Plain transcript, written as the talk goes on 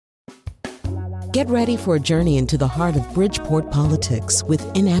Get ready for a journey into the heart of Bridgeport politics with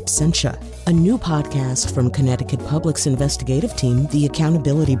In Absentia, a new podcast from Connecticut Public's investigative team, The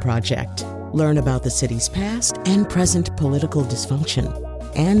Accountability Project. Learn about the city's past and present political dysfunction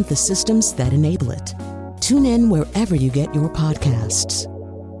and the systems that enable it. Tune in wherever you get your podcasts.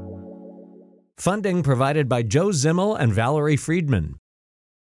 Funding provided by Joe Zimmel and Valerie Friedman.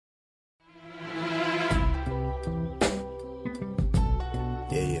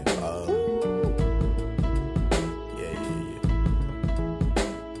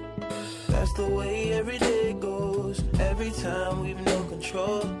 That's the way every day goes. Every time we've no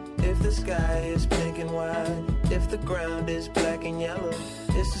control. If the sky is pink and white, if the ground is black and yellow,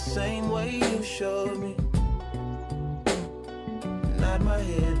 it's the same way you showed me. Nod my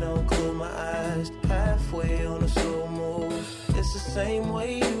head, don't close my eyes. Halfway on a slow move. It's the same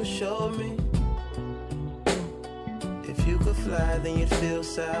way you showed me. If you could fly, then you'd feel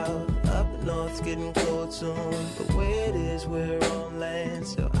south. Up north's getting cold soon. The way it is, we're on land.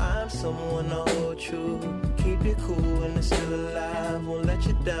 So I'm someone to hold true. Keep you cool when it's still alive. Won't let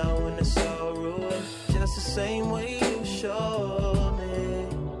you down when it's all ruined. Just the same way you showed me.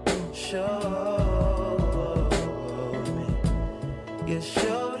 Showed me. You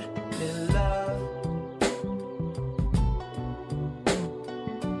showed me love.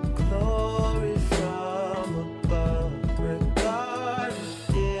 Glory from above.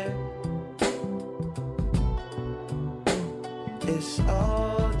 It's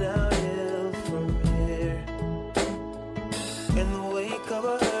all downhill from here. In the wake of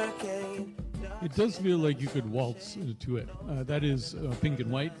a hurricane. It does feel like you could waltz to it. That is Pink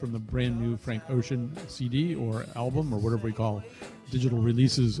and White from the brand new Frank Ocean CD or album or whatever we call digital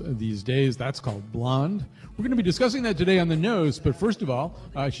releases these days. That's called Blonde. We're going to be discussing that today on The Nose, but first of all,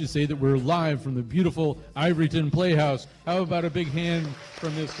 I should say that we're live from the beautiful Ivoryton Playhouse. How about a big hand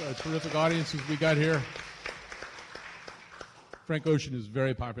from this terrific audience we got here? Frank Ocean is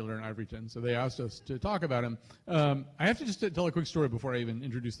very popular in Ivoryton, so they asked us to talk about him. I have to just tell a quick story before I even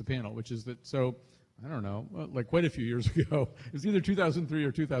introduce the panel, which is that, so, I don't know, like quite a few years ago, it was either 2003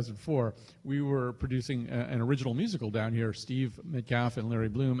 or 2004, we were producing an original musical down here, Steve Metcalf and Larry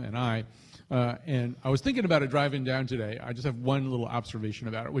Bloom and I, and I was thinking about it driving down today. I just have one little observation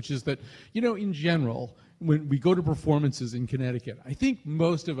about it, which is that, you know, in general, when we go to performances in Connecticut, I think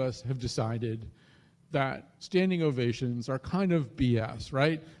most of us have decided that standing ovations are kind of BS,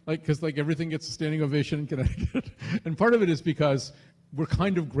 right? Like, because like everything gets a standing ovation in Connecticut. And part of it is because we're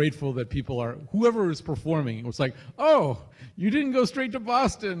kind of grateful that people are, whoever is performing, it was like, oh, you didn't go straight to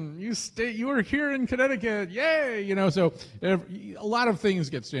Boston. You were here in Connecticut. Yay! You know, so a lot of things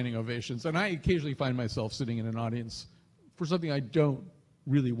get standing ovations. And I occasionally find myself sitting in an audience for something I don't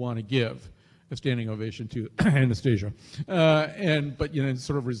really want to give a standing ovation to Anastasia, but you know,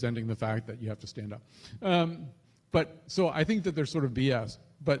 sort of resenting the fact that you have to stand up. But so I think that there's sort of BS.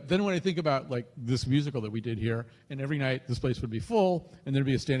 But then when I think about like this musical that we did here, and every night this place would be full, and there'd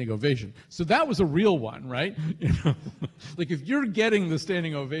be a standing ovation. So that was a real one, right? You know, like if you're getting the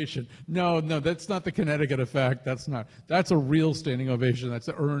standing ovation, no, that's not the Connecticut effect. That's a real standing ovation. That's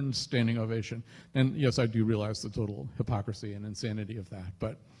an earned standing ovation. And yes, I do realize the total hypocrisy and insanity of that,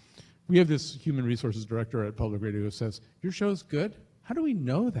 but. We have this human resources director at Public Radio who says, your show's good? How do we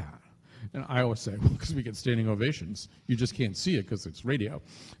know that? And I always say, well, because we get standing ovations. You just can't see it because it's radio.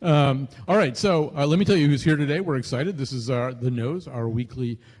 All right, so let me tell you who's here today. We're excited. This is The Nose, our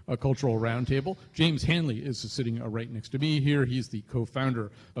weekly cultural roundtable. James Hanley is sitting right next to me here. He's the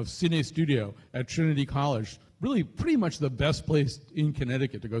co-founder of Cine Studio at Trinity College. Really pretty much the best place in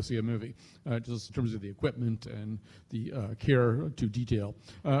Connecticut to go see a movie, just in terms of the equipment and the care to detail.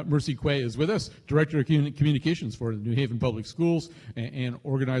 Mercy Quay is with us, Director of Communications for the New Haven Public Schools and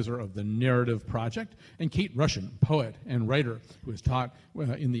organizer of the Narrative Project, and Kate Russian, poet and writer who has taught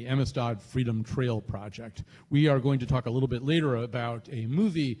in the Amistad Freedom Trail Project. We are going to talk a little bit later about a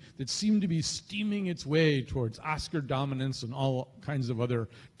movie that seemed to be steaming its way towards Oscar dominance and all kinds of other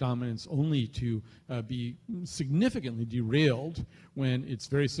dominance, only to be significantly derailed when its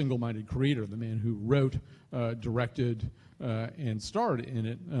very single-minded creator, the man who wrote, directed, and starred in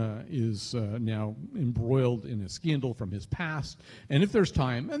it, is now embroiled in a scandal from his past. And if there's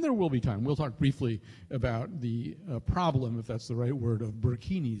time, and there will be time, we'll talk briefly about the problem, if that's the right word, of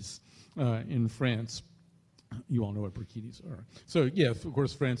burkinis in France. You all know what burkinis are. So, yeah, of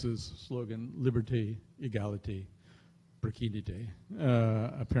course, France's slogan, liberté, égalité, burkinité.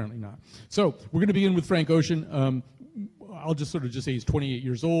 Apparently not. So we're going to begin with Frank Ocean. I'll just sort of just say he's 28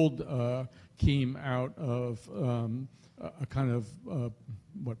 years old, came out of a kind of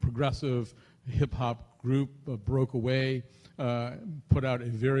progressive hip-hop group, broke away, put out a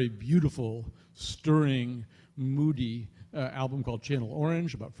very beautiful, stirring, moody album called Channel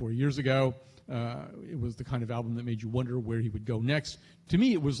Orange about 4 years ago. It was the kind of album that made you wonder where he would go next. To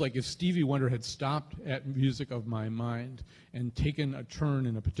me, it was like if Stevie Wonder had stopped at Music of My Mind and taken a turn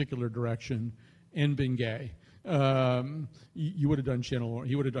in a particular direction and been gay. You would have done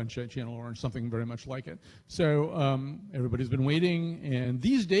he would have done Channel Orange, something very much like it. So everybody's been waiting, and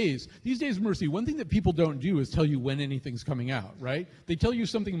these days, Mercy, one thing that people don't do is tell you when anything's coming out, right? They tell you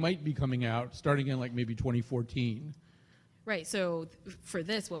something might be coming out starting in like maybe 2014. Right. So for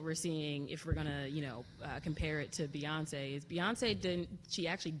this, what we're seeing, if we're gonna, compare it to Beyonce, is Beyonce she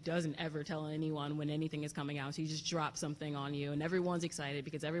actually doesn't ever tell anyone when anything is coming out. She just drops something on you, and everyone's excited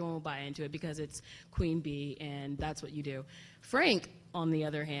because everyone will buy into it because it's Queen Bee, and that's what you do. Frank, on the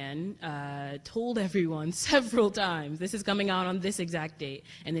other hand, told everyone several times, this is coming out on this exact date,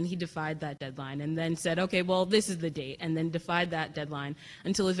 and then he defied that deadline, and then said, okay, well, this is the date, and then defied that deadline,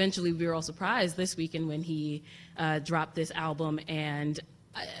 until eventually we were all surprised this weekend when he dropped this album, and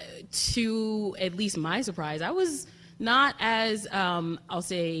to at least my surprise, I was not as, I'll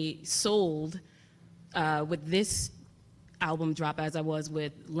say, sold with this album drop as I was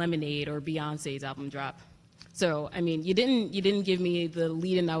with Lemonade or Beyonce's album drop. So, I mean, you didn't give me the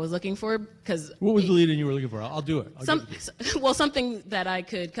lead-in I was looking for, because... What was the lead-in you were looking for? I'll do it. Well, something that I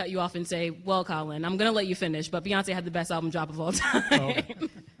could cut you off and say, well, Colin, I'm going to let you finish, but Beyonce had the best album drop of all time. Oh,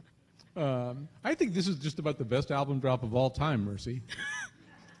 okay. I think this is just about the best album drop of all time, Mercy.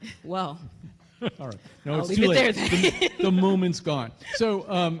 Well... All right. No, I'll it's leave too it late. there, The moment's gone. So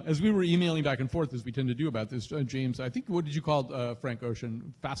as we were emailing back and forth, as we tend to do about this, James, I think, what did you call Frank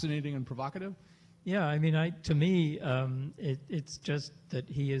Ocean? Fascinating and provocative? Yeah, I mean, to me, it's just that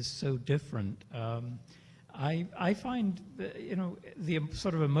he is so different. I find, the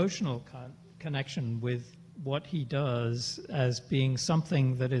sort of emotional connection with what he does as being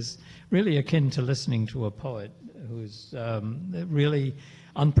something that is really akin to listening to a poet who's really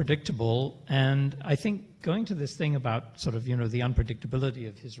unpredictable. And I think going to this thing about sort of, the unpredictability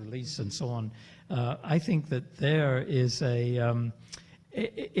of his release and so on, I think that there is a...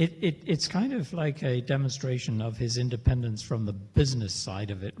 It's kind of like a demonstration of his independence from the business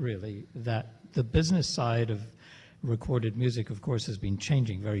side of it, really, that the business side of recorded music, of course, has been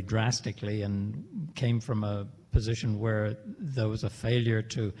changing very drastically and came from a position where there was a failure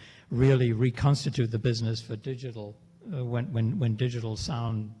to really reconstitute the business for digital when digital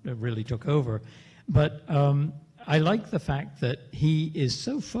sound really took over. But I like the fact that he is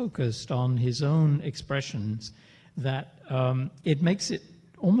so focused on his own expressions that it makes it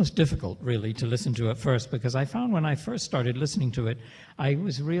almost difficult, really, to listen to at first, because I found when I first started listening to it, I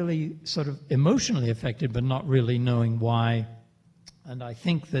was really sort of emotionally affected, but not really knowing why. And I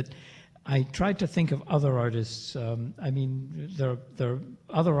think that I tried to think of other artists. I mean, there are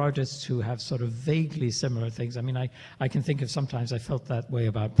other artists who have sort of vaguely similar things. I mean, I can think of sometimes I felt that way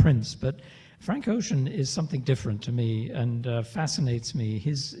about Prince, but Frank Ocean is something different to me and fascinates me.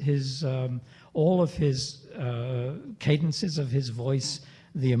 His all of his cadences of his voice,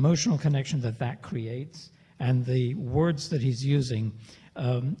 the emotional connection that creates, and the words that he's using,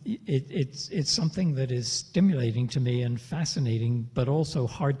 it's something that is stimulating to me and fascinating, but also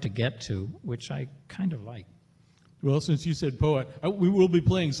hard to get to, which I kind of like. Well, since you said poet, we will be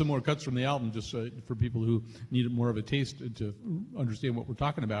playing some more cuts from the album just for people who need more of a taste to understand what we're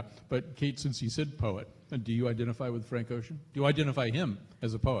talking about. But Kate, since you said poet, do you identify with Frank Ocean? Do you identify him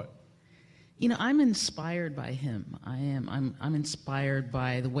as a poet? I'm inspired by him. I'm inspired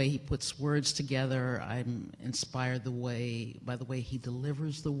by the way he puts words together. I'm inspired by the way he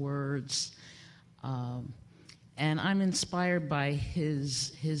delivers the words. And I'm inspired by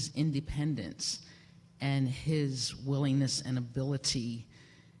his independence and his willingness and ability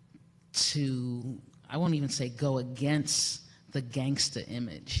to, I won't even say go against the gangster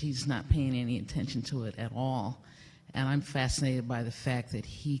image. He's not paying any attention to it at all. And I'm fascinated by the fact that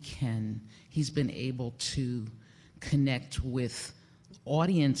he's been able to connect with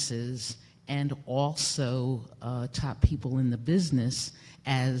audiences and also top people in the business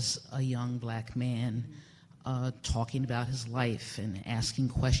as a young black man, talking about his life and asking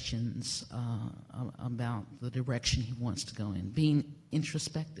questions about the direction he wants to go in, being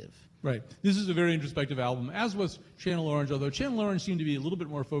introspective. Right. This is a very introspective album, as was Channel Orange, although Channel Orange seemed to be a little bit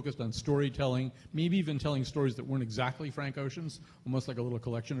more focused on storytelling, maybe even telling stories that weren't exactly Frank Ocean's, almost like a little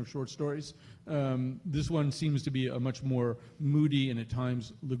collection of short stories. This one seems to be a much more moody and at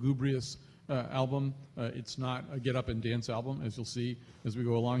times lugubrious album. It's not a get up and dance album, as you'll see as we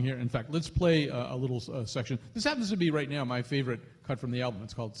go along here. In fact, let's play a little section. This happens to be right now my favorite cut from the album.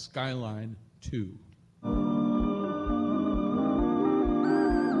 It's called Skyline 2.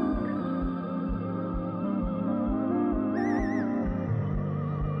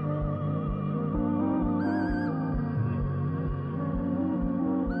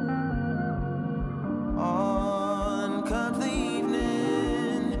 On comes the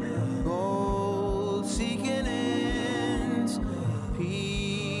evening, gold seeking ends,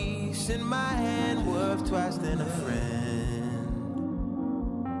 peace in my hand worth twice than a friend,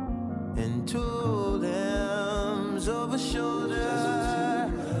 and two limbs over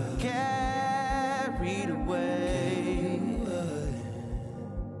shoulder carried away,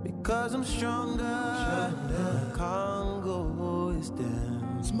 because I'm stronger, Congo is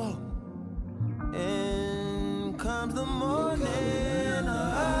down. Smoke. In comes the morning,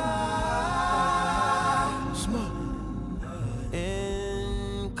 smoke.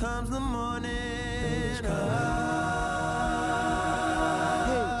 In comes the morning,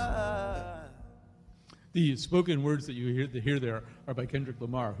 The spoken words that you hear there are by Kendrick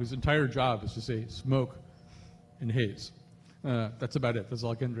Lamar, whose entire job is to say smoke and haze. That's about it. That's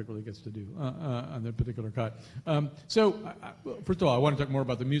all Kendrick really gets to do on that particular cut. First of all, I want to talk more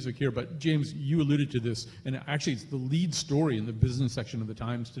about the music here, but James, you alluded to this, and actually it's the lead story in the business section of the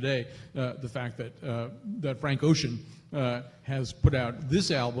Times today, the fact that Frank Ocean has put out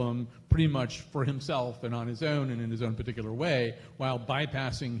this album pretty much for himself and on his own and in his own particular way, while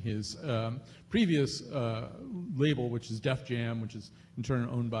bypassing his previous label, which is Def Jam, which is in turn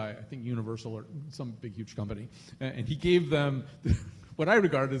owned by, I think, Universal or some big, huge company. And he gave them what I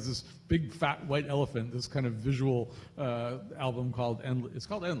regard as this big, fat, white elephant, this kind of visual album called Endless. It's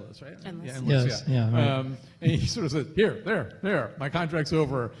called Endless, right? Endless. Yeah, Endless, Yes, yeah, right. And he sort of said, here, there, my contract's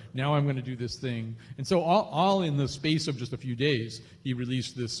over. Now I'm going to do this thing. And so all in the space of just a few days, he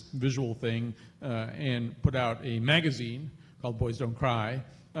released this visual thing and put out a magazine called Boys Don't Cry,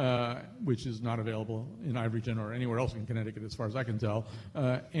 which is not available in Ivoryton or anywhere else in Connecticut as far as I can tell,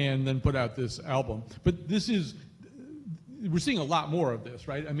 and then put out this album. But we're seeing a lot more of this,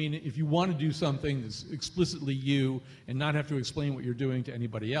 right? I mean, if you want to do something that's explicitly you and not have to explain what you're doing to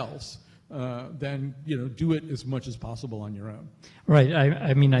anybody else, then do it as much as possible on your own. Right.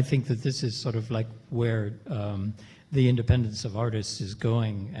 I mean, I think that this is sort of like where the independence of artists is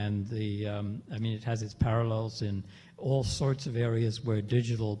going, and I mean, it has its parallels in all sorts of areas where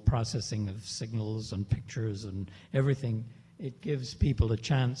digital processing of signals and pictures and everything, it gives people a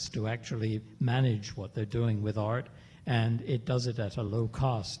chance to actually manage what they're doing with art, and it does it at a low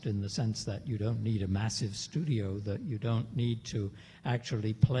cost in the sense that you don't need a massive studio, that you don't need to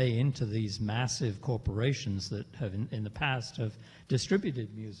actually play into these massive corporations that have in the past have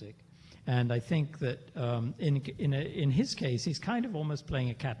distributed music. And I think that in his case, he's kind of almost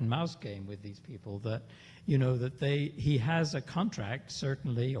playing a cat and mouse game with these people, that he has a contract,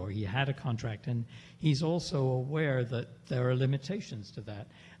 certainly, or he had a contract, and he's also aware that there are limitations to that.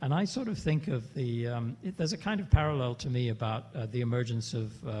 And I sort of think of there's a kind of parallel to me about the emergence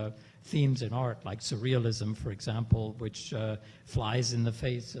of themes in art, like surrealism, for example, which flies in the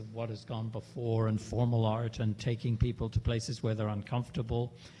face of what has gone before, and formal art, and taking people to places where they're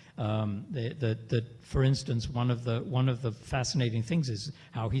uncomfortable. For instance, one of the fascinating things is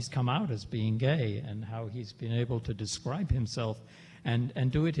how he's come out as being gay, and how he's been able to describe himself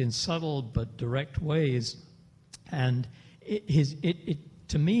and do it in subtle but direct ways. And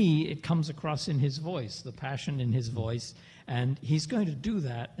to me, it comes across in his voice, the passion in his voice, and he's going to do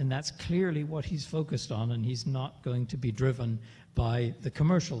that, and that's clearly what he's focused on, and he's not going to be driven by the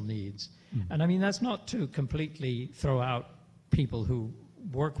commercial needs. And I mean, that's not to completely throw out people who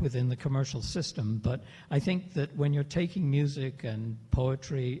work within the commercial system, but I think that when you're taking music and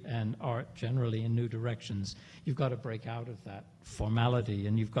poetry and art generally in new directions, you've got to break out of that formality,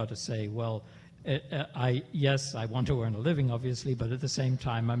 and you've got to say, well, yes, I want to earn a living, obviously, but at the same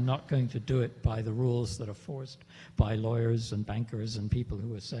time, I'm not going to do it by the rules that are forced by lawyers and bankers and people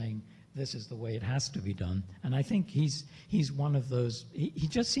who are saying, this is the way it has to be done. And I think he's one of those, he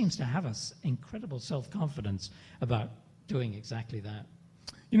just seems to have us incredible self-confidence about doing exactly that.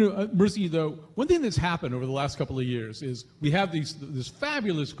 Mercy, though, one thing that's happened over the last couple of years is we have this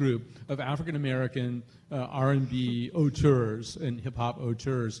fabulous group of African-American R&B auteurs and hip-hop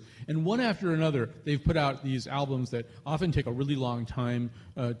auteurs, and one after another, they've put out these albums that often take a really long time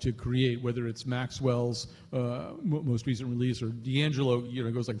to create, whether it's Maxwell's most recent release, or D'Angelo,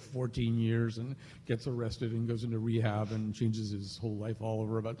 goes like 14 years and gets arrested and goes into rehab and changes his whole life all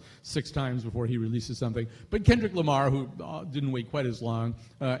over about 6 times before he releases something. But Kendrick Lamar, who didn't wait quite as long,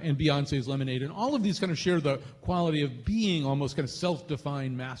 and Beyonce's Lemonade, and all of these kind of share the quality of being almost kind of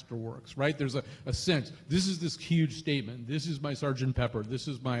self-defined masterworks, right? There's a sense. this is this huge statement. This is my Sgt. Pepper. This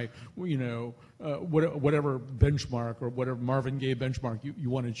is my, whatever benchmark or whatever Marvin Gaye benchmark you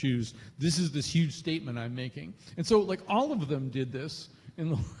want to choose. This is this huge statement I'm making. And so, like, all of them did this in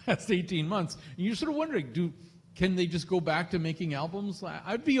the last 18 months. And you're sort of wondering, can they just go back to making albums?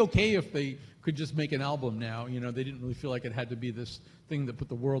 I'd be okay if they could just make an album now. They didn't really feel like it had to be this thing that put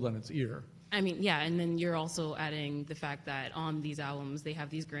the world on its ear. I mean, yeah, and then you're also adding the fact that on these albums, they have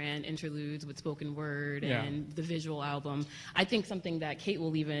these grand interludes with spoken word and the visual album. I think something that Kate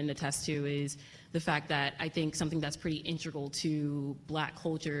will even attest to is the fact that I think something that's pretty integral to Black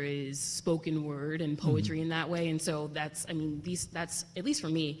culture is spoken word and poetry in that way. And so that's, at least for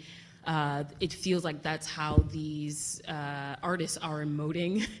me, it feels like that's how these artists are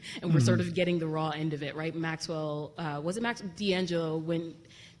emoting, and we're sort of getting the raw end of it, right? Maxwell, D'Angelo went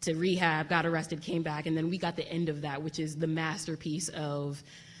to rehab, got arrested, came back, and then we got the end of that, which is the masterpiece of,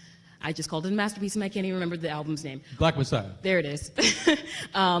 I just called it a masterpiece, and I can't even remember the album's name. Black Messiah. There it is.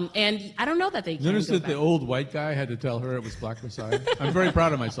 And I don't know that they can Notice go that back. the old white guy had to tell her it was Black Messiah. I'm very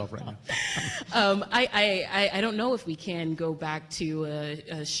proud of myself right now. I don't know if we can go back to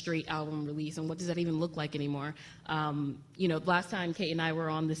a straight album release, and what does that even look like anymore? Last time Kate and I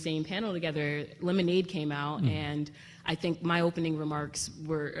were on the same panel together, Lemonade came out, and I think my opening remarks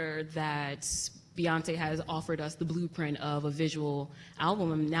were that Beyonce has offered us the blueprint of a visual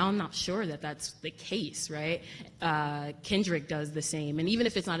album, and now I'm not sure that that's the case, right? Kendrick does the same, and even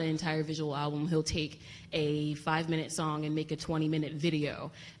if it's not an entire visual album, he'll take a 5-minute song and make a 20-minute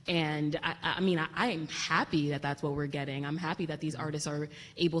video. And I am happy that that's what we're getting. I'm happy that these artists are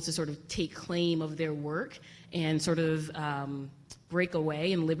able to sort of take claim of their work and sort of break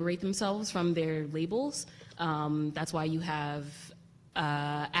away and liberate themselves from their labels. That's why you have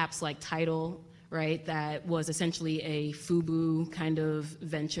apps like Tidal, right? That was essentially a FUBU kind of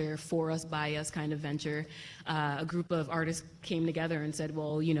venture, for us, by us kind of venture. A group of artists came together and said,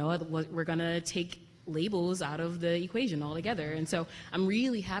 well, we're gonna take labels out of the equation altogether. And so I'm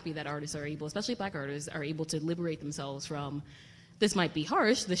really happy that artists are able, especially Black artists, are able to liberate themselves from, this might be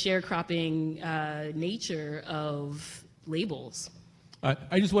harsh, the sharecropping nature of labels.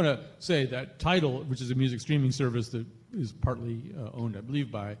 I just want to say that Tidal, which is a music streaming service that is partly owned, I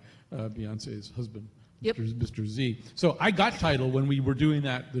believe, by Beyonce's husband, Yep. Mr. Z. So I got Tidal when we were doing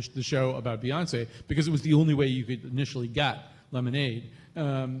the show about Beyonce, because it was the only way you could initially get Lemonade.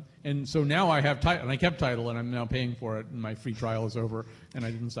 And so now I have Tidal, and I kept Tidal, and I'm now paying for it, and my free trial is over, and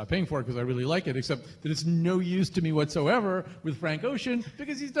I didn't stop paying for it because I really like it, except that it's no use to me whatsoever with Frank Ocean,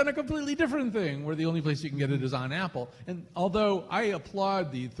 because he's done a completely different thing, where the only place you can get it is on Apple. And although I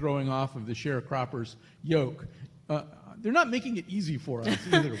applaud the throwing off of the sharecroppers' yoke, they're not making it easy for us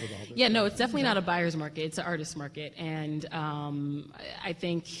either with all this. Yeah, no, it's definitely not a buyer's market, it's an artist's market. And I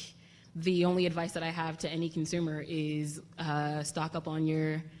think the only advice that I have to any consumer is stock up on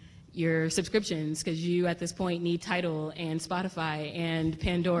your subscriptions, because you at this point need Tidal and Spotify and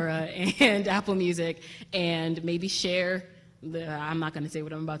Pandora and Apple Music, and maybe share I'm not going to say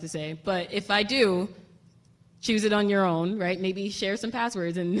what I'm about to say, but if I do, choose it on your own, right? Maybe share some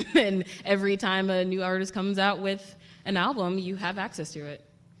passwords, and every time a new artist comes out with an album, you have access to it.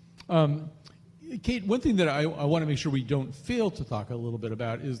 Kate, one thing that I want to make sure we don't fail to talk a little bit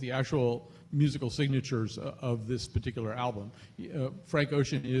about is the actual musical signatures of this particular album. Frank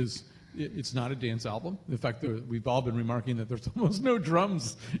Ocean it's not a dance album. In fact, we've all been remarking that there's almost no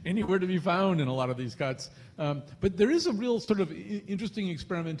drums anywhere to be found in a lot of these cuts. But there is a real sort of interesting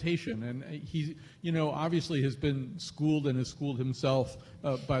experimentation, and he, obviously has been schooled and has schooled himself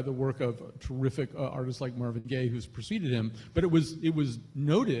by the work of terrific artists like Marvin Gaye, who's preceded him. But it was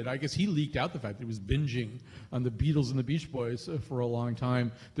noted, I guess he leaked out the fact that he was binging on the Beatles and the Beach Boys for a long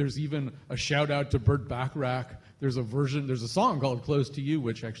time. There's even a shout out to Burt Bacharach. There's a song called Close to You,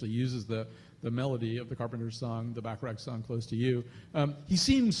 which actually uses the melody of the Carpenters song, the Bacharach song, Close to You. He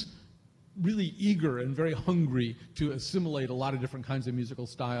seems really eager and very hungry to assimilate a lot of different kinds of musical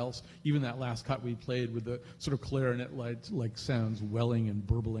styles. Even that last cut we played with the sort of clarinet-like sounds welling and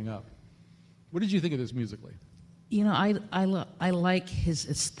burbling up. What did you think of this musically? I like his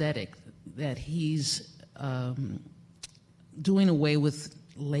aesthetic, that he's doing away with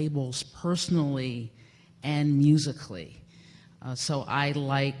labels personally and musically. So I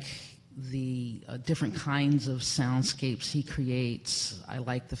like the different kinds of soundscapes he creates. I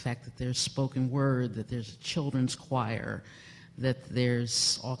like the fact that there's spoken word, that there's a children's choir, that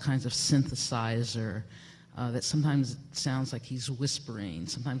there's all kinds of synthesizer, that sometimes it sounds like he's whispering,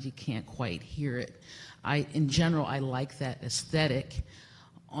 sometimes you can't quite hear it. In general, I like that aesthetic.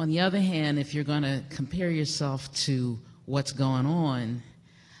 On the other hand, if you're going to compare yourself to what's going on,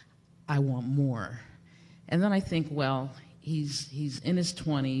 I want more. And then I think, well, he's in his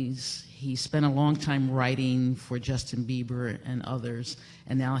 20s. He spent a long time writing for Justin Bieber and others,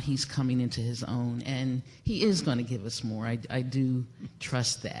 and now he's coming into his own. And he is going to give us more. I do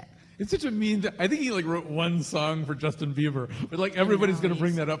trust that. It's such a mean. I think he wrote one song for Justin Bieber, but everybody's going to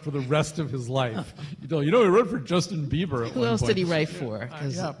bring that up for the rest of his life. He wrote for Justin Bieber. At Who one else point. did he write for?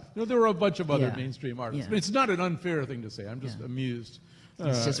 There were a bunch of other Yeah. mainstream artists. Yeah. But it's not an unfair thing to say. I'm just amused.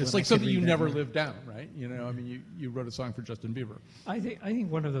 It's just it's what I like could something you read never that way. lived down, right? You wrote a song for Justin Bieber. I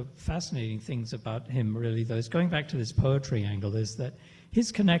think one of the fascinating things about him, really, though, is going back to this poetry angle, is that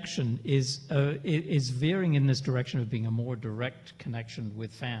his connection is veering in this direction of being a more direct connection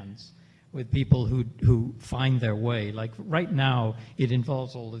with fans, with people who find their way. Like right now, it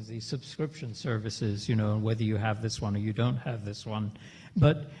involves all of these subscription services, and whether you have this one or you don't have this one.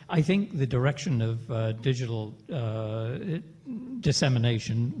 But I think the direction of digital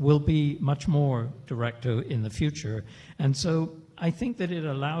dissemination will be much more direct in the future. And so I think that it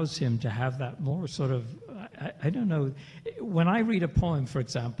allows him to have that more sort of, I don't know, when I read a poem, for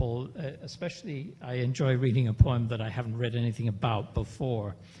example, especially I enjoy reading a poem that I haven't read anything about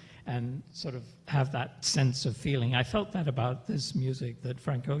before, and sort of have that sense of feeling. I felt that about this music, that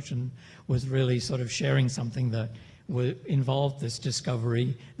Frank Ocean was really sort of sharing something that involved this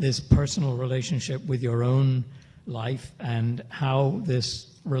discovery, this personal relationship with your own life, and how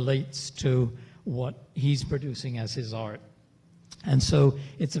this relates to what he's producing as his art. And so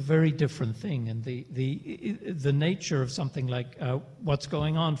it's a very different thing. And the nature of something like What's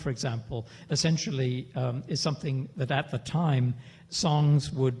Going On, for example, essentially is something that at the time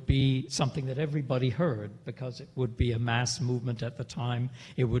songs would be something that everybody heard, because it would be a mass movement at the time.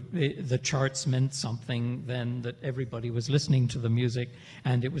 The charts meant something then, that everybody was listening to the music,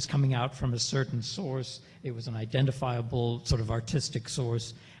 and it was coming out from a certain source. It was an identifiable sort of artistic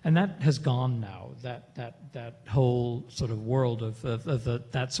source, and that has gone now. That whole sort of world of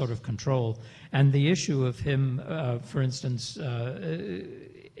that sort of control, and the issue of him, for instance,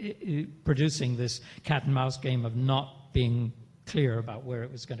 producing this cat and mouse game of not being clear about where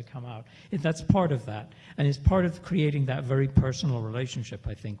it was going to come out. That's part of that, and it's part of creating that very personal relationship,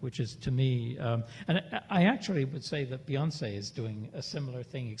 I think, which is, to me, and I actually would say that Beyonce is doing a similar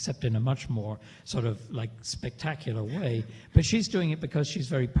thing, except in a much more sort of like spectacular way. But she's doing it because she's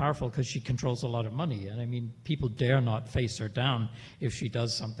very powerful, because she controls a lot of money, and I mean, people dare not face her down if she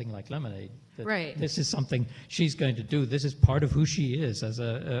does something like Lemonade. Right. This is something she's going to do. This is part of who she is as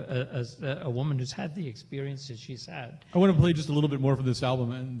a woman who's had the experiences she's had. I want to play just a little bit more from this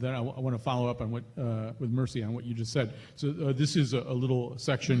album, and then I want to follow up on what with Mercy on what you just said. So this is a little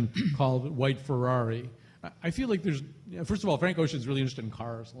section called White Ferrari. I feel like there's, first of all, Frank Ocean's really interested in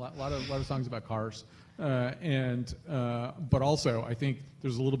cars. A lot of songs about cars, but also I think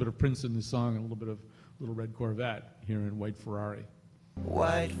there's a little bit of Prince in this song, and a little bit of Little Red Corvette here in White Ferrari.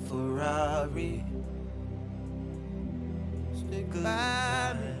 White Ferrari, stick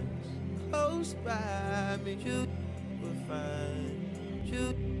by me, close by me. You will find,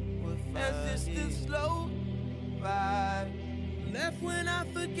 you will find. As distance slow by, left when I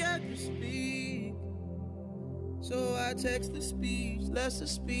forget to speak. So I text the speech, lesser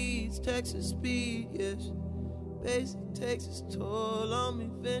speeds, Texas speed, yes. Basic takes its toll on me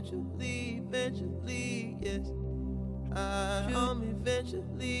eventually, yes. On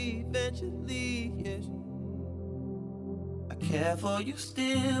me eventually, yes. I care for you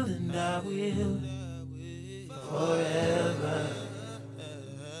still, and I will forever.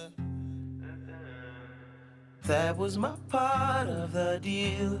 That was my part of the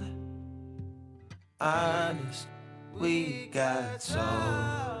deal. Honest, we got so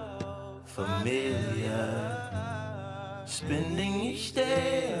familiar. Spending each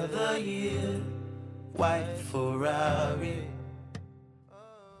day of the year. White Ferrari.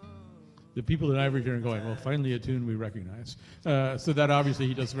 The people at Ivoryton are going, well, finally a tune we recognize. So that obviously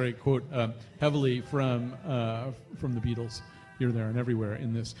he does very quote heavily from the Beatles here, there, and everywhere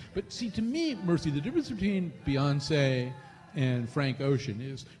in this. But see, to me, Mercy, the difference between Beyonce and Frank Ocean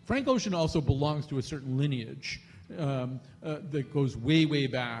is Frank Ocean also belongs to a certain lineage that goes way, way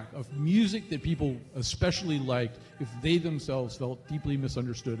back, of music that people especially liked if they themselves felt deeply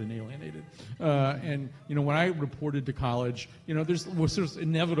misunderstood and alienated. And when I reported to college, there's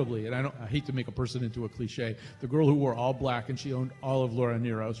inevitably, and I hate to make a person into a cliche, the girl who wore all black and she owned all of Laura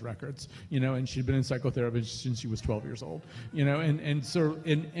Nero's records, and she'd been in psychotherapy since she was 12 years old, and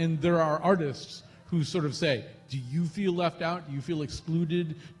there are artists who sort of say, do you feel left out? Do you feel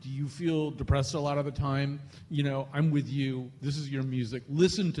excluded? Do you feel depressed a lot of the time? I'm with you. This is your music.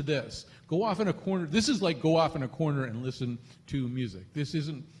 Listen to this. Go off in a corner. This is like go off in a corner and listen to music. This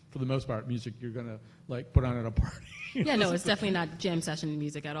isn't for the most part, music you're going to like put on at a party. Yeah, no, it's definitely not jam session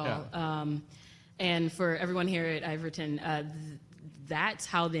music at all. Yeah. And for everyone here at Ivoryton, that's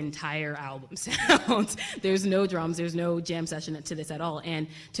how the entire album sounds. There's no drums, there's no jam session to this at all. And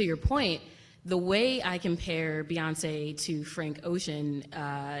to your point, the way I compare Beyonce to Frank Ocean,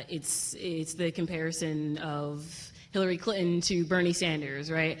 it's the comparison of Hillary Clinton to Bernie Sanders,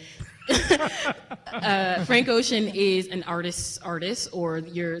 right? Frank Ocean is an artist's artist, or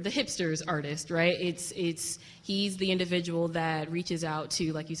you're the hipster's artist, right? He's the individual that reaches out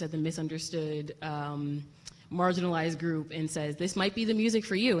to, like you said, the misunderstood, marginalized group and says, this might be the music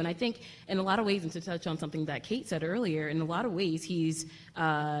for you. And I think in a lot of ways, and to touch on something that Kate said earlier, in a lot of ways he's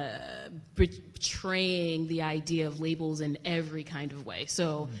betraying the idea of labels in every kind of way.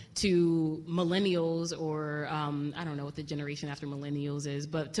 So to millennials, or I don't know what the generation after millennials is,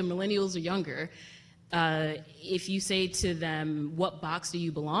 but to millennials or younger, if you say to them, what box do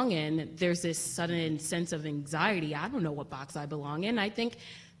you belong in? There's this sudden sense of anxiety. I don't know what box I belong in. I think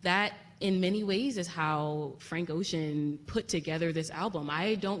that in many ways is how Frank Ocean put together this album.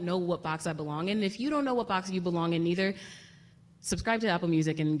 I don't know what box I belong in. If you don't know what box you belong in either, subscribe to Apple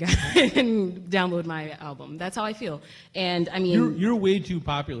Music and download my album. That's how I feel. And I mean, you're way too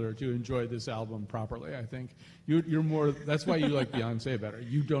popular to enjoy this album properly. I think you're more. That's why you like Beyonce better.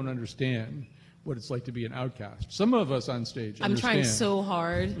 You don't understand what it's like to be an outcast. Some of us on stage I'm trying so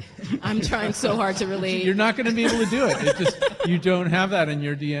hard. I'm trying so hard to relate. You're not going to be able to do it. It's just you don't have that in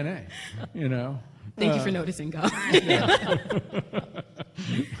your DNA. You know. Thank you for noticing, God.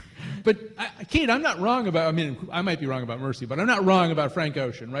 But Kate, I'm not wrong about. I mean, I might be wrong about Mercy, but I'm not wrong about Frank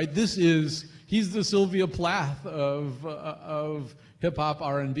Ocean, right? He's the Sylvia Plath of hip hop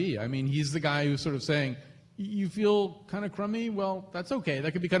R&B. I mean, he's the guy who's sort of saying, you feel kind of crummy? Well, that's okay.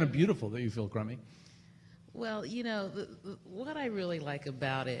 That could be kind of beautiful that you feel crummy. Well, you know, what I really like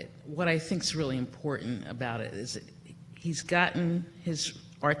about it, what I think is really important about it, is that he's gotten his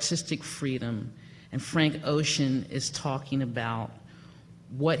artistic freedom, and Frank Ocean is talking about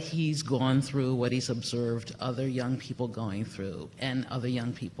what he's gone through, what he's observed other young people going through, and other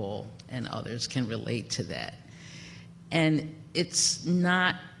young people and others can relate to that. And it's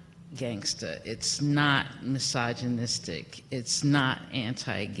not gangsta, it's not misogynistic, it's not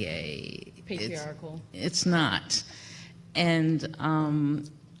anti-gay, Patriarchal. It's not. And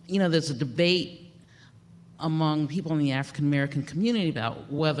you know, there's a debate among people in the African American community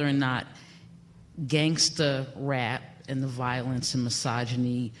about whether or not gangsta rap and the violence and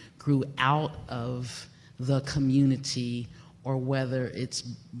misogyny grew out of the community, or whether it's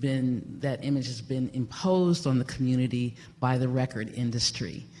been, that image has been imposed on the community by the record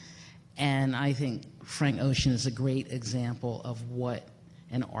industry. And I think Frank Ocean is a great example of what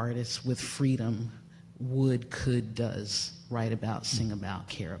an artist with freedom would, could, does write about, sing about,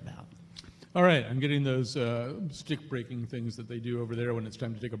 care about. All right, I'm getting those stick-breaking things that they do over there when it's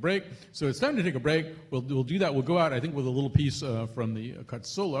time to take a break. So it's time to take a break. We'll do that. We'll go out, I think, with a little piece from the cut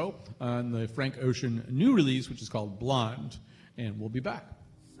solo on the Frank Ocean new release, which is called Blonde, and we'll be back.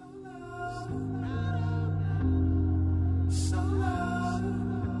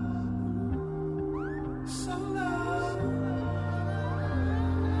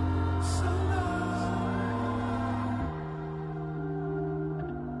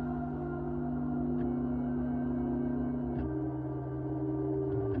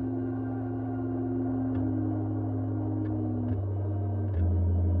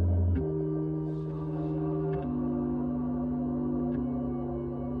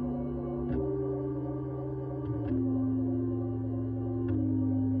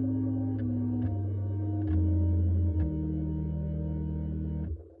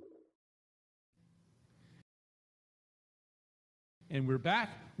 And we're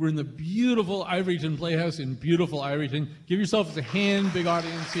back. We're in the beautiful Ivoryton Playhouse in beautiful Ivoryton. Give yourselves a hand, big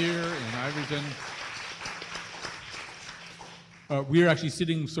audience here in Ivoryton. We are actually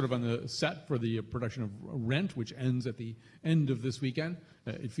sitting sort of on the set for the production of Rent, which ends at the end of this weekend.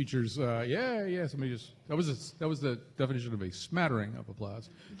 It features, somebody just, that was the definition of a smattering of applause.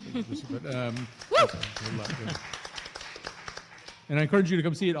 And I encourage you to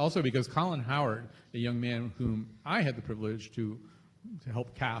come see it also because Colin Howard, a young man whom I had the privilege to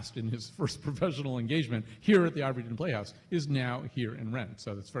help cast in his first professional engagement here at the Ivoryton Playhouse, is now here in Rent.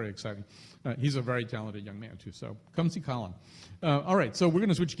 So that's very exciting. He's a very talented young man, too. So come see Colin. All right, so we're going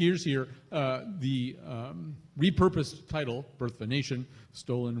to switch gears here. The repurposed title, Birth of a Nation,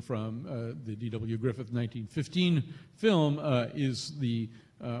 stolen from the D.W. Griffith 1915 film, is the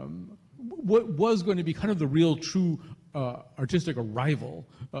what was going to be kind of the real true artistic arrival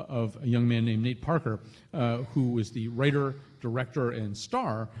of a young man named Nate Parker, who was the writer, director, and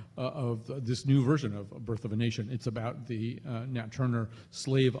star of this new version of Birth of a Nation. It's about the Nat Turner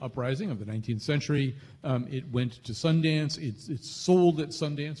slave uprising of the 19th century. It went to Sundance. It's sold at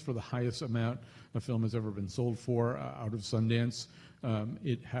Sundance for the highest amount a film has ever been sold for out of Sundance.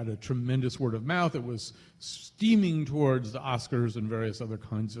 It had a tremendous word of mouth. It was steaming towards the Oscars and various other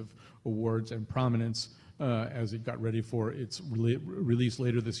kinds of awards and prominence as it got ready for its release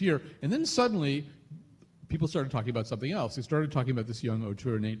later this year. And then suddenly, people started talking about something else. They started talking about this young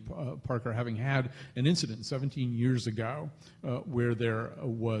auteur, Nate Parker, having had an incident 17 years ago where there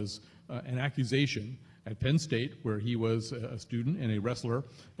was an accusation at Penn State, where he was a student and a wrestler,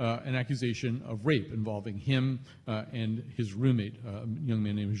 an accusation of rape involving him and his roommate, a young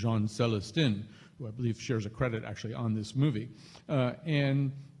man named Jean Celestin, who I believe shares a credit actually on this movie.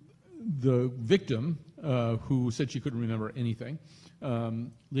 And the victim, who said she couldn't remember anything,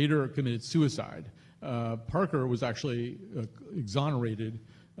 later committed suicide. Parker was actually exonerated.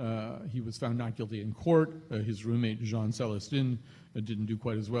 He was found not guilty in court. His roommate, Jean Celestin, didn't do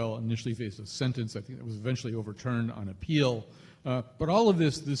quite as well, initially faced a sentence, I think, that was eventually overturned on appeal. But all of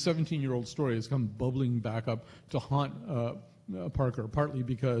this 17-year-old story has come bubbling back up to haunt Parker, partly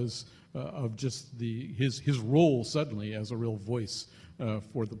because of just his role suddenly as a real voice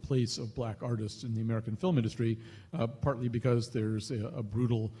for the place of black artists in the American film industry, partly because there's a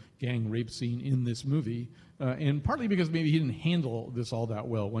brutal gang rape scene in this movie, and partly because maybe he didn't handle this all that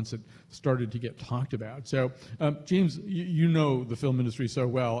well once it started to get talked about. So, James, you know the film industry so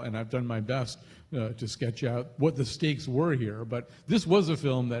well, and I've done my best to sketch out what the stakes were here, but this was a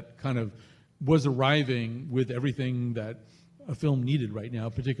film that kind of was arriving with everything that a film needed right now,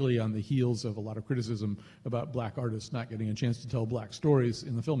 particularly on the heels of a lot of criticism about black artists not getting a chance to tell black stories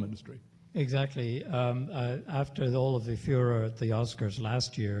in the film industry. Exactly. After all of the furor at the Oscars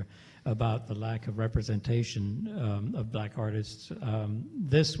last year about the lack of representation of black artists,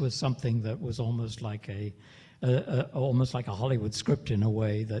 this was something that was almost like a Hollywood script in a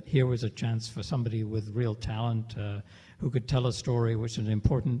way, that here was a chance for somebody with real talent who could tell a story which is an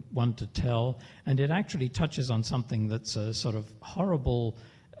important one to tell. And it actually touches on something that's a sort of horrible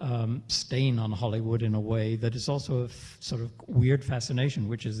stain on Hollywood in a way that is also a sort of weird fascination,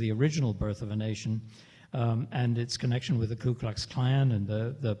 which is the original Birth of a Nation and its connection with the Ku Klux Klan and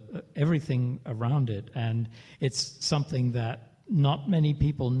the everything around it. And it's something that not many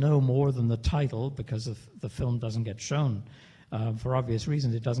people know more than the title, because the film doesn't get shown. For obvious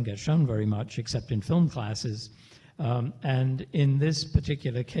reasons, it doesn't get shown very much, except in film classes. And in this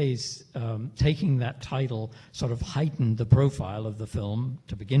particular case, taking that title sort of heightened the profile of the film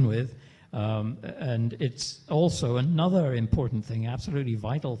to begin with. And it's also another important thing, absolutely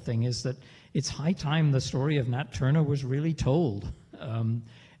vital thing, is that it's high time the story of Nat Turner was really told.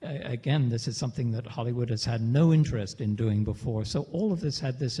 Again, this is something that Hollywood has had no interest in doing before. So all of this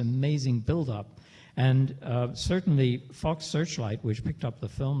had this amazing build-up. And certainly Fox Searchlight, which picked up the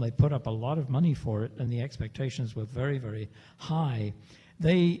film, they put up a lot of money for it, and the expectations were very, very high.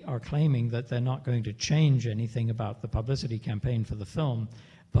 They are claiming that they're not going to change anything about the publicity campaign for the film,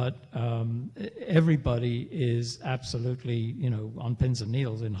 but everybody is absolutely, on pins and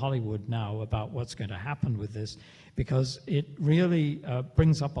needles in Hollywood now about what's going to happen with this, because it really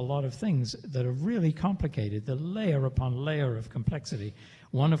brings up a lot of things that are really complicated, the layer upon layer of complexity.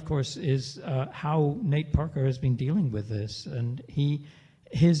 One, of course, is how Nate Parker has been dealing with this, and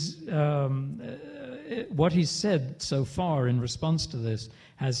what he's said so far in response to this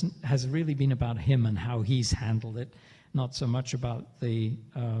has really been about him and how he's handled it, not so much about the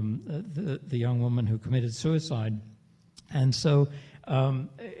young woman who committed suicide. And so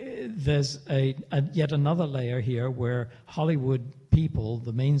there's yet another layer here where Hollywood people,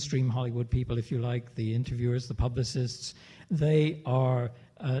 the mainstream Hollywood people, if you like, the interviewers, the publicists, they are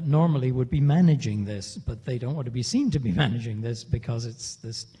normally would be managing this, but they don't want to be seen to be managing this because it's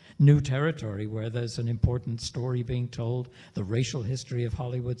this new territory where there's an important story being told, the racial history of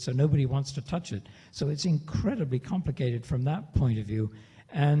Hollywood, so nobody wants to touch it. So it's incredibly complicated from that point of view.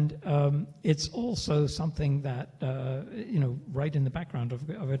 And it's also something that, right in the background of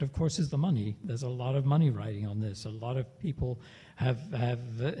it, of course, is the money. There's a lot of money riding on this. A lot of people have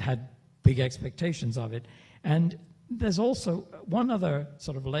had big expectations of it. And there's also one other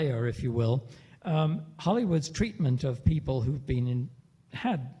sort of layer, if you will. Hollywood's treatment of people who've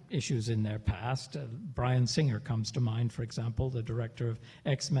had issues in their past. Bryan Singer comes to mind, for example, the director of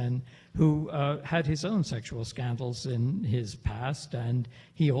X-Men, who had his own sexual scandals in his past, and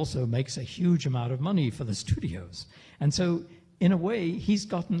he also makes a huge amount of money for the studios. And so, in a way, he's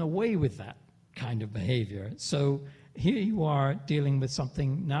gotten away with that kind of behavior. So Here you are dealing with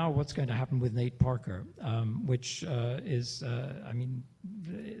something now. What's going to happen with Nate Parker, which is,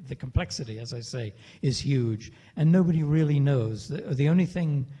 the complexity, as I say, is huge, and nobody really knows. The only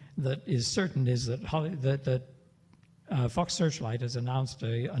thing that is certain is that Fox Searchlight has announced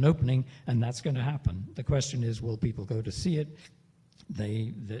an opening, and that's going to happen. The question is, will people go to see it?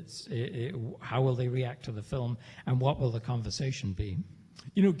 How will they react to the film, and what will the conversation be?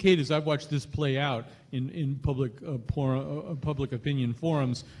 You know, Kate, as I've watched this play out in public opinion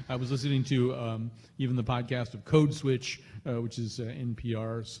forums, I was listening to even the podcast of Code Switch, which is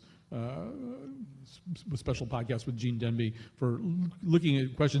NPR's special podcast with Gene Demby for looking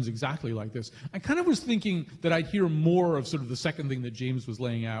at questions exactly like this. I kind of was thinking that I'd hear more of sort of the second thing that James was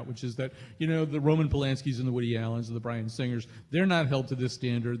laying out, which is that, you know, the Roman Polanskis and the Woody Allens and the Bryan Singers, they're not held to this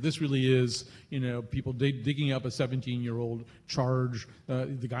standard. This really is, you know, people digging up a 17-year-old charge.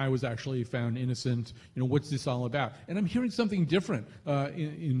 The guy was actually found innocent. You know, what's this all about? And I'm hearing something different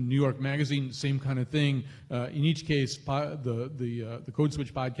in New York Magazine, same kind of thing. In each case, the Code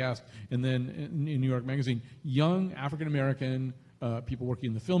Switch podcast, and then in New York Magazine, young African-American people working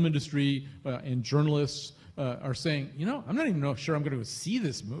in the film industry and journalists are saying, you know, I'm not even sure I'm going to go see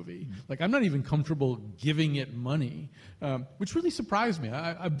this movie. Like, I'm not even comfortable giving it money, which really surprised me.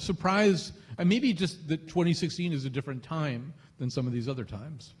 I'm surprised, maybe just that 2016 is a different time than some of these other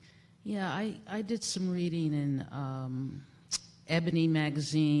times. Yeah, I did some reading in Ebony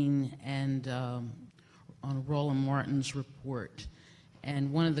magazine and on Roland Martin's report.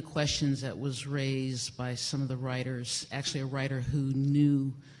 And one of the questions that was raised by some of the writers, actually a writer who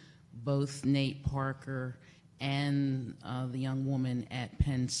knew both Nate Parker and the young woman at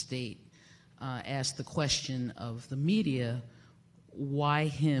Penn State, asked the question of the media, why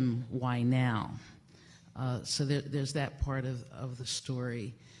him, why now? So there's that part of the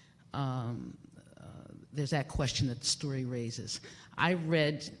story. There's that question that the story raises. I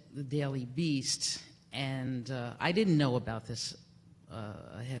read the Daily Beast, and I didn't know about this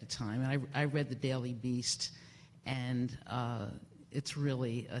ahead of time. And I read the Daily Beast, and it's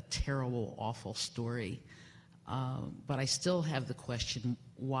really a terrible, awful story. But I still have the question,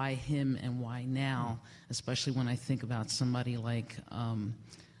 why him and why now, especially when I think about somebody like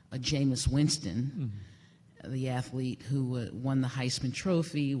a Jameis Winston, the athlete who won the Heisman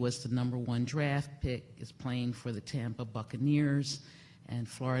Trophy, was the #1 draft pick, is playing for the Tampa Buccaneers, and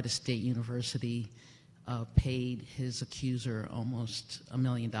Florida State University paid his accuser almost $1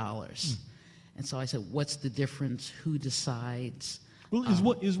 million. And so I said, what's the difference? Who decides? Well,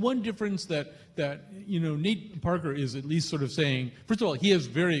 is one difference that you know, Nate Parker is at least sort of saying, first of all, he has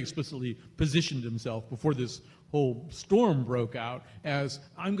very explicitly positioned himself before this whole storm broke out as,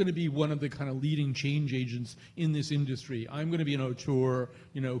 I'm going to be one of the kind of leading change agents in this industry. I'm going to be an auteur,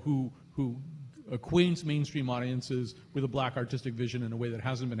 you know, who acquaints mainstream audiences with a black artistic vision in a way that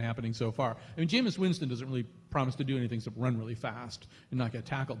hasn't been happening so far. I mean, Jameis Winston doesn't really promise to do anything except run really fast and not get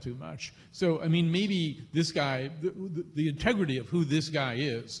tackled too much. So, I mean, maybe this guy, the integrity of who this guy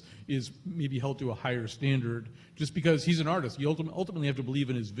is maybe held to a higher standard just because he's an artist. You ultimately have to believe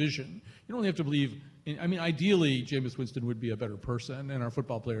in his vision. You don't only have to believe in, I mean, ideally, Jameis Winston would be a better person and our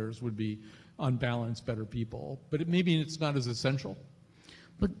football players would be, on balance, better people. But maybe it's not as essential.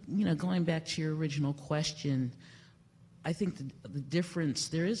 But, you know, going back to your original question, I think the difference,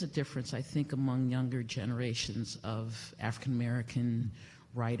 there is a difference, I think, among younger generations of African-American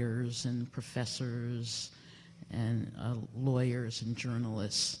writers and professors and lawyers and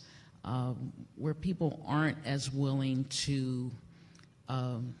journalists, where people aren't as willing to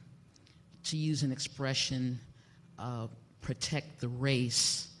use an expression, protect the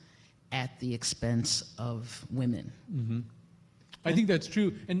race at the expense of women. Mm-hmm. I think that's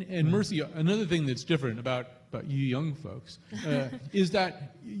true. And Mercy, another thing that's different about you young folks is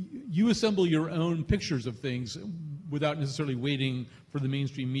that you assemble your own pictures of things without necessarily waiting for the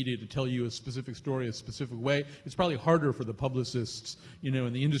mainstream media to tell you a specific story a specific way. It's probably harder for the publicists, you know,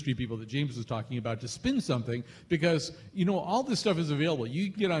 and the industry people that James was talking about to spin something because, you know, all this stuff is available.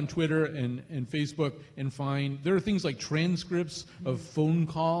 You can get on Twitter and Facebook and find, there are things like transcripts of phone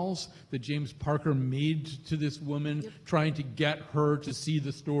calls that James Parker made to this woman, trying to get her to see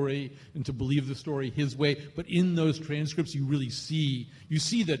the story and to believe the story his way. But in those transcripts, you really see,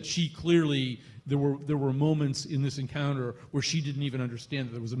 that she clearly, there were moments in this encounter where she didn't even understand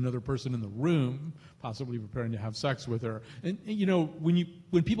that there was another person in the room, possibly preparing to have sex with her. And you know,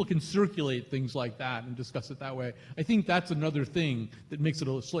 when people can circulate things like that and discuss it that way, I think that's another thing that makes it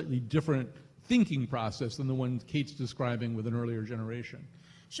a slightly different thinking process than the one Kate's describing with an earlier generation.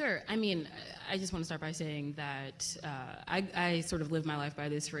 Sure. I mean, I just want to start by saying that I sort of live my life by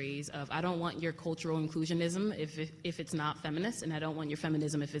this phrase of I don't want your cultural inclusionism if it's not feminist, and I don't want your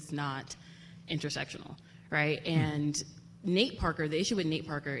feminism if it's not intersectional, right? And Nate Parker, the issue with Nate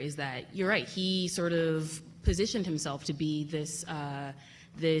Parker is that you're right. He sort of positioned himself to be this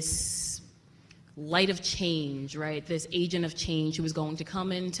this light of change, right? This agent of change who was going to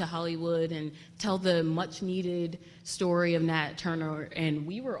come into Hollywood and tell the much needed story of Nat Turner. And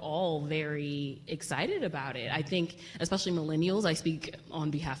we were all very excited about it. I think, especially millennials, I speak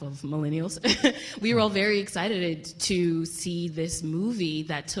on behalf of millennials. We were all very excited to see this movie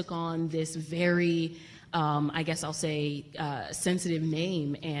that took on this very, I guess I'll say, sensitive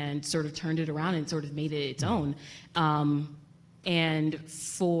name and sort of turned it around and sort of made it its own. And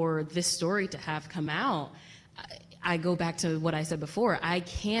for this story to have come out, I go back to what I said before. I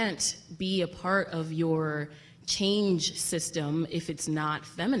can't be a part of your change system if it's not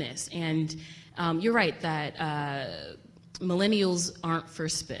feminist. And you're right that millennials aren't for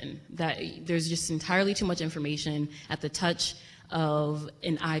spin. That there's just entirely too much information at the touch of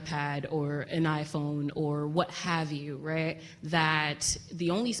an iPad or an iPhone or what have you, right? That the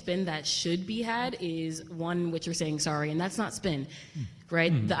only spin that should be had is one which you're saying sorry, and that's not spin,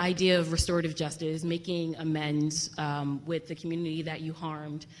 right? The idea of restorative justice, making amends with the community that you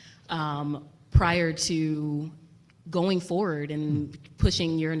harmed prior to going forward and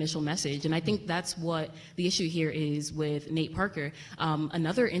pushing your initial message. And I think that's what the issue here is with Nate Parker.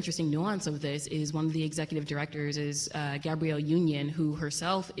 Another interesting nuance of this is one of the executive directors is Gabrielle Union, who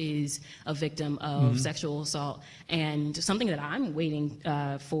herself is a victim of sexual assault. And something that I'm waiting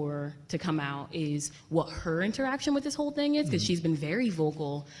for to come out is what her interaction with this whole thing is, because she's been very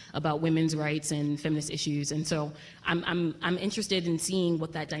vocal about women's rights and feminist issues. And so I'm interested in seeing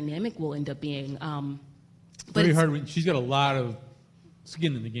what that dynamic will end up being. But very hard. She's got a lot of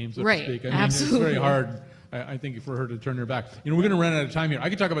skin in the game, so to speak. I mean, absolutely. It's very hard, I think, for her to turn her back. You know, we're going to run out of time here. I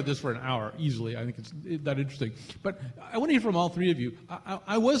could talk about this for an hour easily. I think it's that interesting. But I want to hear from all three of you.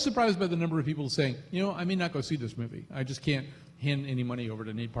 I was surprised by the number of people saying, you know, I may not go see this movie. I just can't hand any money over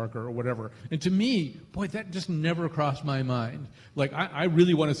to Nate Parker or whatever. And to me, boy, that just never crossed my mind. Like, I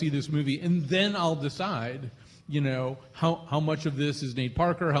really want to see this movie, and then I'll decide, you know, how much of this is Nate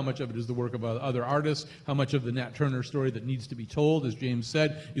Parker, how much of it is the work of other artists, how much of the Nat Turner story that needs to be told, as James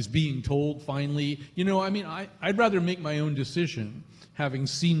said, is being told finally. You know, I mean, I'd rather make my own decision having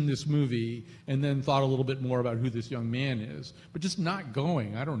seen this movie and then thought a little bit more about who this young man is. But just not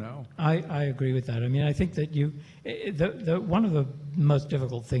going, I don't know. I agree with that. I mean, I think that one of the most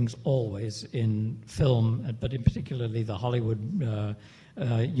difficult things always in film, but in particularly the Hollywood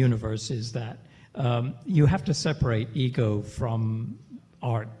universe, is that you have to separate ego from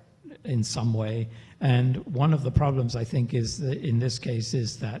art in some way. And one of the problems, I think, is that in this case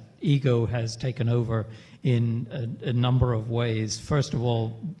is that ego has taken over in a number of ways. First of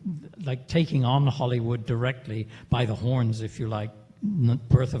all, like taking on Hollywood directly by the horns, if you like,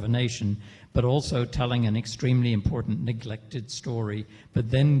 Birth of a Nation, but also telling an extremely important neglected story,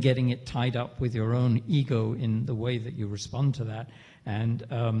 but then getting it tied up with your own ego in the way that you respond to that. And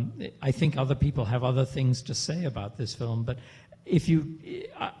I think other people have other things to say about this film, but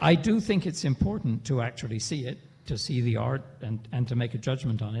I do think it's important to actually see it, to see the art and to make a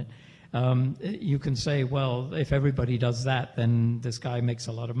judgment on it. You can say, well, if everybody does that, then this guy makes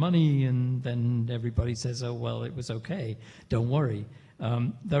a lot of money, and then everybody says, oh, well, it was okay, don't worry.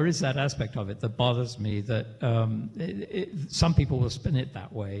 There is that aspect of it that bothers me, that some people will spin it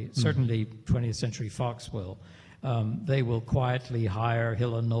that way. Certainly 20th Century Fox will. They will quietly hire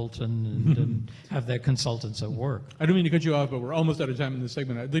Hill and Knowlton and have their consultants at work. I don't mean to cut you off, but we're almost out of time in this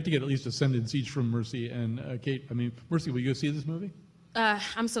segment. I'd like to get at least a sentence each from Mercy and Kate. I mean, Mercy, will you go see this movie?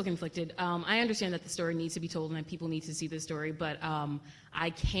 I'm still conflicted. I understand that the story needs to be told and that people need to see the story, but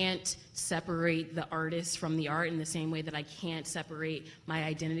I can't separate the artist from the art in the same way that I can't separate my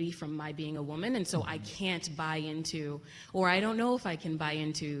identity from my being a woman, and so I can't buy into, or I don't know if I can buy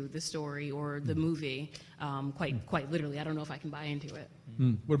into the story or the movie. Quite literally, I don't know if I can buy into it.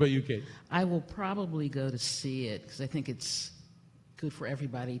 What about you, Kate? I will probably go to see it because I think it's good for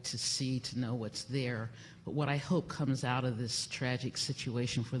everybody to see, to know what's there. But what I hope comes out of this tragic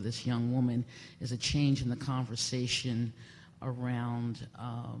situation for this young woman is a change in the conversation around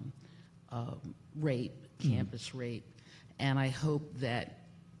rape, campus rape. And I hope that,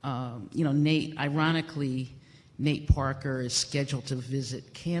 ironically, Nate Parker is scheduled to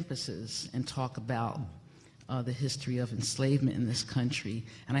visit campuses and talk about the history of enslavement in this country.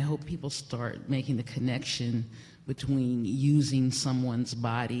 And I hope people start making the connection between using someone's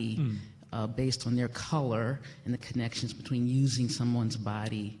body based on their color and the connections between using someone's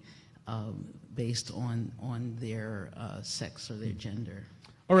body based on their sex or their gender.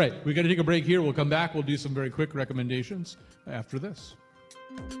 All right, we've got to take a break here. We'll come back. We'll do some very quick recommendations after this.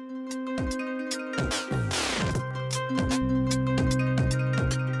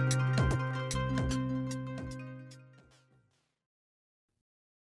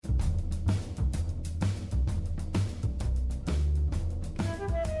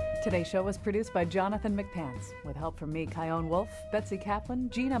 Today's show was produced by Jonathan McPants, with help from me, Kyone Wolf, Betsy Kaplan,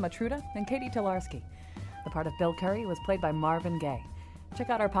 Gina Matruda, and Katie Tolarski. The part of Bill Curry was played by Marvin Gaye. Check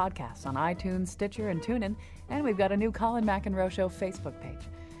out our podcasts on iTunes, Stitcher, and TuneIn, and we've got a new Colin McEnroe Show Facebook page.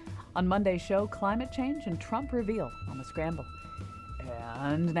 On Monday's show, climate change and Trump reveal on the Scramble.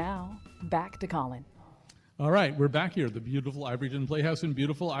 And now, back to Colin. All right, we're back here at the beautiful Ivoryton Playhouse in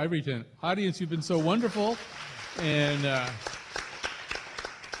beautiful Ivoryton. Audience, you've been so wonderful, and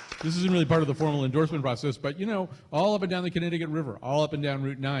this isn't really part of the formal endorsement process, but you know, all up and down the Connecticut River, all up and down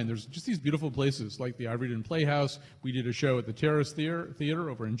Route 9, there's just these beautiful places like the Ivoryton Playhouse. We did a show at the Terrace Theater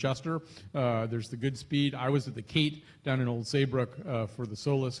over in Chester. There's the Goodspeed. I was at the Kate down in Old Saybrook for the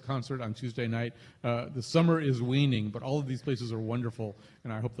Solace concert on Tuesday night. The summer is waning, but all of these places are wonderful,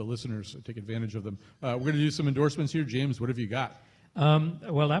 and I hope the listeners take advantage of them. We're going to do some endorsements here. James, what have you got?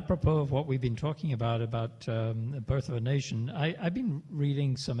 Well, apropos of what we've been talking about the Birth of a Nation, I've been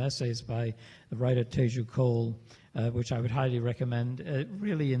reading some essays by the writer Teju Cole, which I would highly recommend.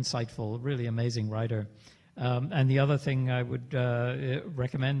 Really insightful, really amazing writer. And the other thing I would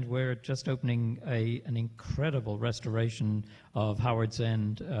recommend, we're just opening an incredible restoration of Howard's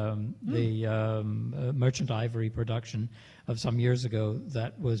End, the Merchant Ivory production of some years ago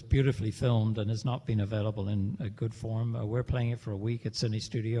that was beautifully filmed and has not been available in a good form. We're playing it for a week at Cine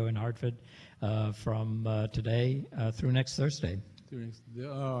Studio in Hartford from today through next Thursday.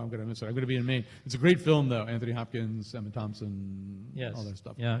 Oh, I'm going to miss it. I'm going to be in Maine. It's a great film, though. Anthony Hopkins, Emma Thompson, yes. All that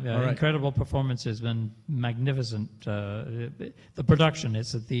stuff. Yeah. All right. Incredible performances, been magnificent. The production,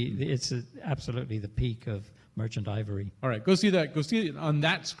 it's absolutely the peak of Merchant Ivory. All right, go see that. Go see it on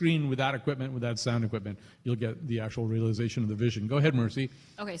that screen without equipment, without sound equipment. You'll get the actual realization of the vision. Go ahead, Mercy.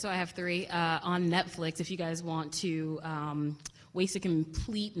 Okay, so I have three on Netflix. If you guys want to waste a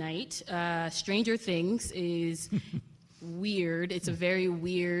complete night, Stranger Things is weird. It's a very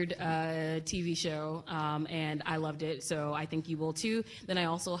weird TV show, and I loved it, so I think you will too. Then I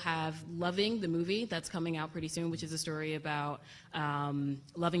also have Loving, the movie that's coming out pretty soon, which is a story about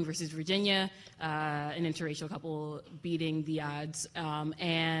Loving versus Virginia, an interracial couple beating the odds,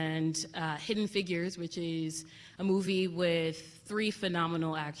 and Hidden Figures, which is a movie with three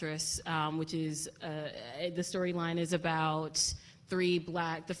phenomenal actresses, which is the storyline is about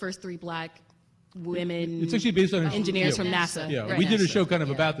the first three black women. It's actually based on engineers from NASA. Yeah, right. we did a show kind of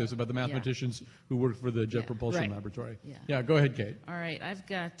about this, about the mathematicians who worked for the Jet Propulsion Right. Laboratory. Yeah. Yeah, go ahead, Kate. All right, I've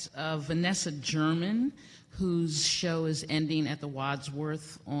got Vanessa German, whose show is ending at the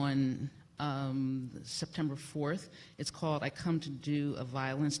Wadsworth on September 4th. It's called I Come to Do a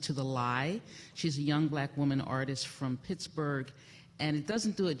Violence to the Lie. She's a young black woman artist from Pittsburgh, and it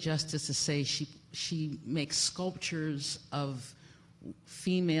doesn't do it justice to say she makes sculptures of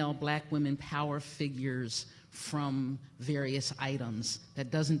female black women power figures from various items.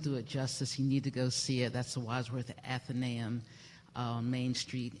 That doesn't do it justice. You need to go see it. That's the Wadsworth Athenaeum, Main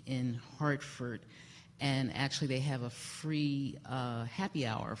Street in Hartford. And actually they have a free happy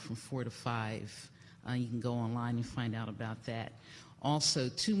hour from 4 to 5. You can go online and find out about that. Also,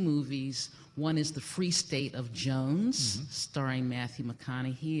 two movies. One is The Free State of Jones, starring Matthew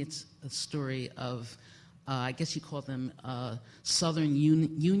McConaughey. It's a story of I guess you call them Southern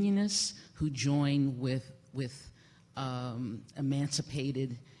Unionists who join with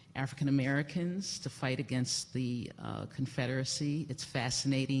emancipated African Americans to fight against the Confederacy. It's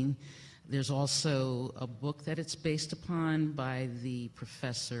fascinating. There's also a book that it's based upon by the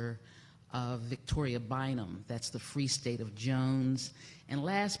professor Victoria Bynum. That's The Free State of Jones. And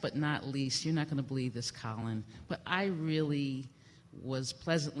last but not least, you're not going to believe this, Colin, but I really was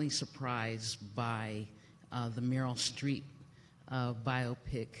pleasantly surprised by the Meryl Streep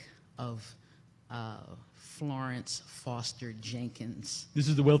biopic of Florence Foster Jenkins. This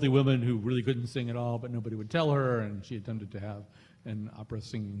is the wealthy woman who really couldn't sing at all, but nobody would tell her, and she attempted to have an opera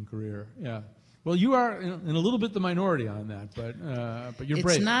singing career. Yeah. Well, you are in a little bit the minority on that, but you're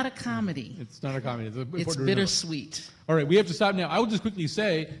brave. It's not a comedy. It's not a comedy. It's important It's to remember. bittersweet. All right, we have to stop now. I will just quickly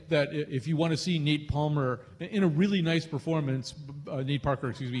say that if you want to see Nate Palmer in a really nice performance, Nate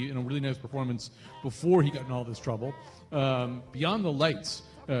Parker, excuse me, in a really nice performance before he got in all this trouble, Beyond the Lights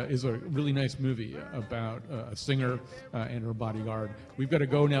is a really nice movie about a singer and her bodyguard. We've got to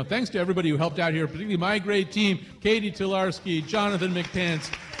go now. Thanks to everybody who helped out here, particularly my great team, Katie Tolarski, Jonathan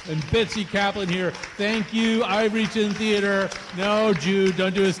McPence, and Betsy Kaplan here. Thank you, Ivoryton Theater. No, Jude,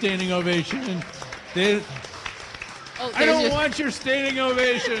 don't do a standing ovation. I don't want your standing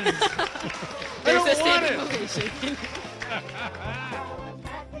ovation. I don't want it.